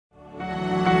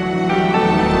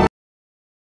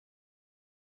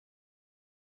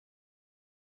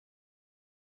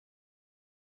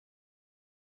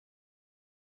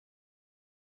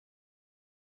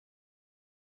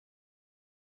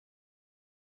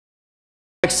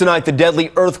Next tonight, the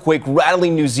deadly earthquake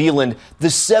rattling New Zealand, the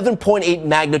 7.8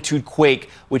 magnitude quake,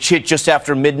 which hit just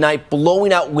after midnight,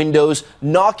 blowing out windows,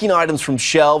 knocking items from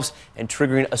shelves, and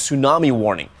triggering a tsunami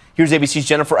warning. Here's ABC's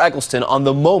Jennifer Eccleston on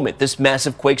the moment this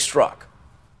massive quake struck.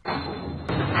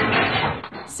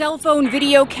 Cell phone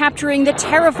video capturing the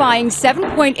terrifying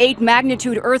 7.8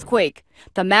 magnitude earthquake.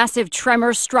 The massive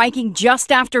tremor striking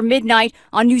just after midnight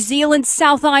on New Zealand's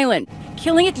South Island,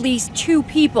 killing at least 2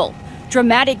 people.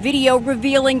 Dramatic video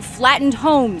revealing flattened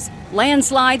homes,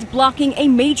 landslides blocking a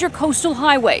major coastal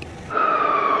highway.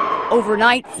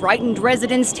 Overnight, frightened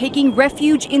residents taking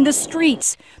refuge in the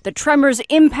streets. The tremor's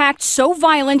impact so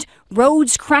violent,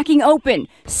 roads cracking open,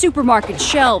 supermarket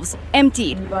shelves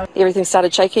emptied. Everything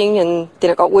started shaking and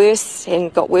then it got worse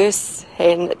and got worse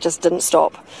and it just didn't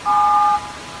stop.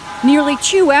 Nearly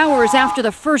 2 hours after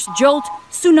the first jolt,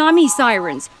 tsunami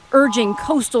sirens urging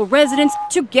coastal residents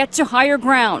to get to higher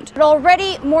ground. But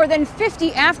already more than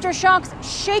 50 aftershocks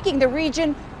shaking the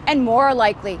region, and more are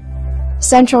likely.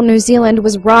 Central New Zealand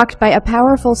was rocked by a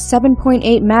powerful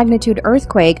 7.8 magnitude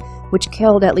earthquake, which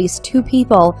killed at least 2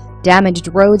 people, damaged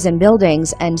roads and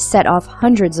buildings, and set off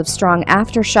hundreds of strong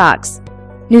aftershocks.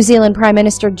 New Zealand Prime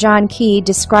Minister John Key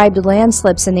described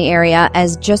landslips in the area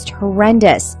as just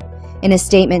horrendous. In a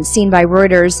statement seen by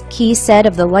Reuters, Key said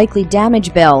of the likely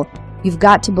damage bill, "You've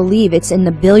got to believe it's in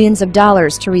the billions of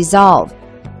dollars to resolve."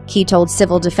 Key told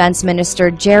Civil Defense Minister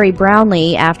Jerry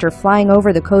Brownlee after flying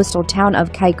over the coastal town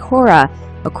of Kaikoura,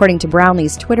 according to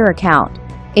Brownlee's Twitter account.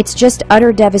 "It's just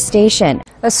utter devastation."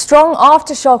 A strong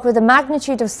aftershock with a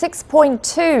magnitude of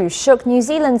 6.2 shook New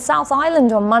Zealand's South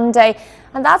Island on Monday,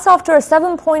 and that's after a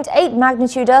 7.8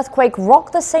 magnitude earthquake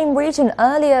rocked the same region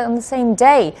earlier on the same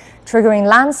day, triggering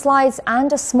landslides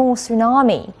and a small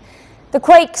tsunami. The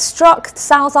quake struck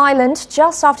South Island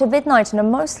just after midnight in a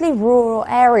mostly rural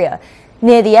area.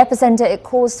 Near the epicenter, it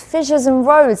caused fissures in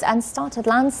roads and started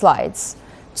landslides.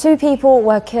 2 people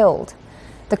were killed.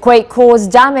 The quake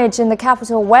caused damage in the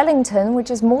capital Wellington, which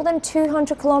is more than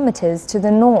 200 kilometers to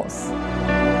the north.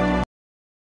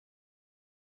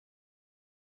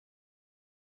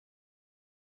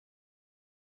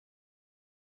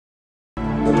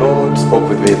 The Lord spoke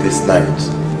with me this night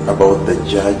about the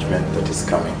judgment that is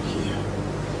coming here.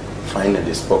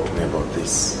 Finally spoke to me about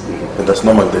this. And that's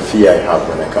normally the fear I have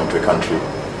when I come to a country,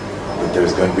 that there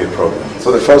is going to be a problem.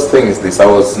 So the first thing is this: I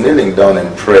was kneeling down and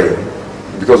praying,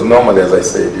 because normally, as I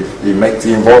said, if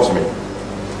he involves me,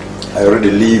 I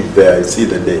already live there, I see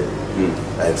the day,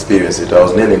 I experience it. I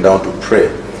was kneeling down to pray,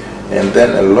 and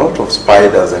then a lot of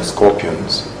spiders and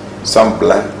scorpions, some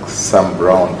black, some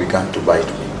brown, began to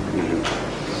bite me.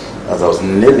 As I was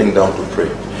kneeling down to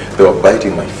pray, they were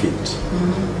biting my feet.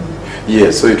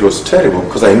 Yes, so it was terrible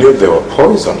because I knew they were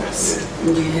poisonous.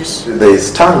 Yes. They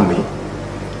stung me,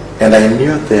 and I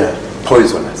knew they are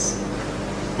poisonous,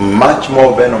 much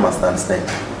more venomous than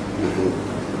snake.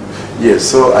 Yes,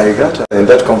 so I got up in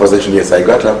that conversation. Yes, I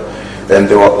got up, and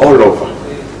they were all over,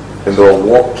 and they were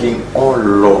walking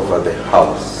all over the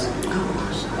house.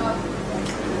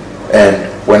 And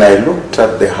when I looked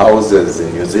at the houses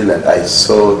in New Zealand, I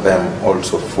saw them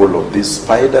also full of these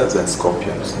spiders and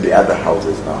scorpions, the other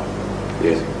houses now.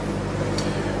 Yes.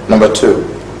 Number 2,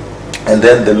 and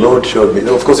then the Lord showed me,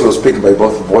 of course he was speaking by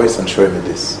both voice and showing me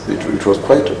this. It was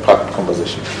quite a packed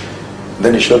conversation.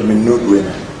 Then he showed me nude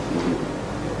women.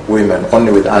 Women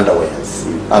only with underwears.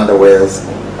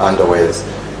 Underwears.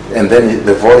 And then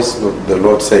the voice of the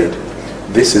Lord said,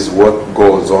 "This is what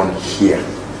goes on here.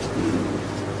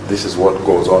 This is what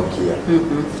goes on here."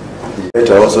 Yet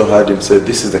I also heard him say,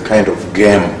 "This is the kind of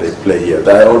game they play here."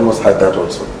 I almost heard that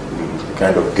also. The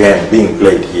kind of game being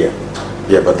played here.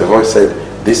 Yeah, but the voice said,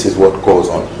 "This is what goes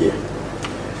on here."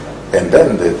 And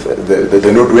then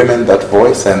the nude women, that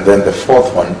voice, and then the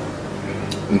 4th one,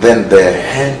 then the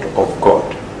hand of God.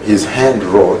 His hand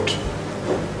wrote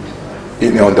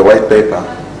on the white paper,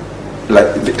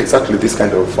 like exactly this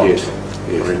kind of font. Yes.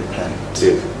 Yes. Repent.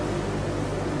 Yes.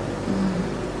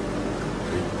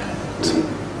 Repent.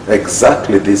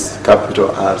 Exactly this capital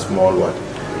R small one.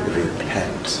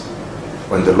 Repent.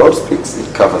 When the Lord speaks,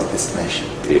 it covers this nation.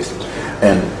 Yes.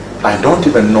 And I don't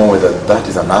even know whether that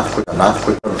is an earthquake,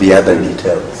 or the other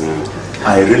details.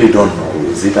 I really don't know.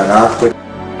 Is it an earthquake?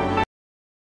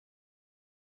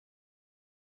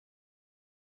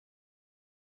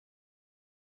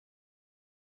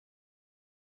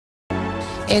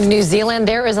 In New Zealand,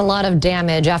 there is a lot of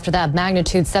damage after that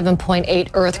magnitude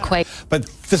 7.8 earthquake. But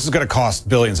this is going to cost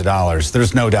billions of dollars.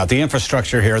 There's no doubt. The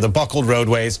infrastructure here, the buckled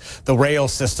roadways, the rail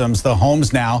systems, the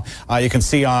homes now. You can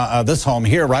see this home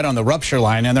here right on the rupture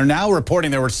line. And they're now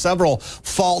reporting there were several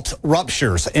fault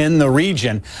ruptures in the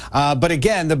region. But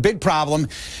again, the big problem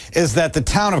is that the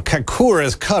town of Kakura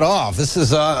is cut off. This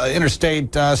is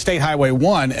Interstate State Highway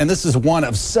 1, and this is one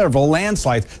of several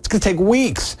landslides. It's going to take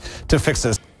weeks to fix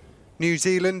this. New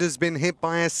Zealand has been hit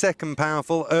by a second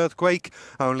powerful earthquake,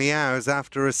 only hours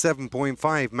after a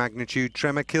 7.5 magnitude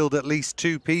tremor killed at least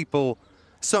 2 people.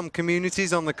 Some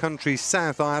communities on the country's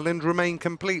South Island remain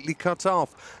completely cut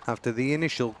off after the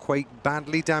initial quake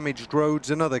badly damaged roads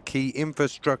and other key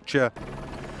infrastructure.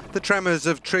 The tremors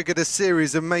have triggered a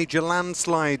series of major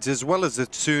landslides as well as a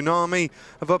tsunami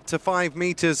of up to 5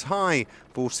 meters high,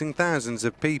 forcing thousands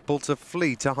of people to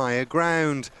flee to higher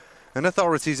ground. And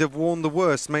authorities have warned the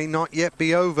worst may not yet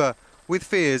be over, with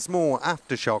fears more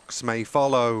aftershocks may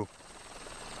follow.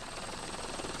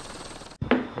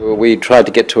 We tried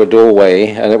to get to a doorway,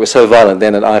 and it was so violent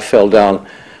then that I fell down.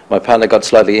 My partner got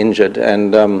slightly injured,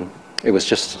 and it was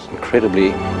just incredibly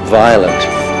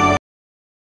violent.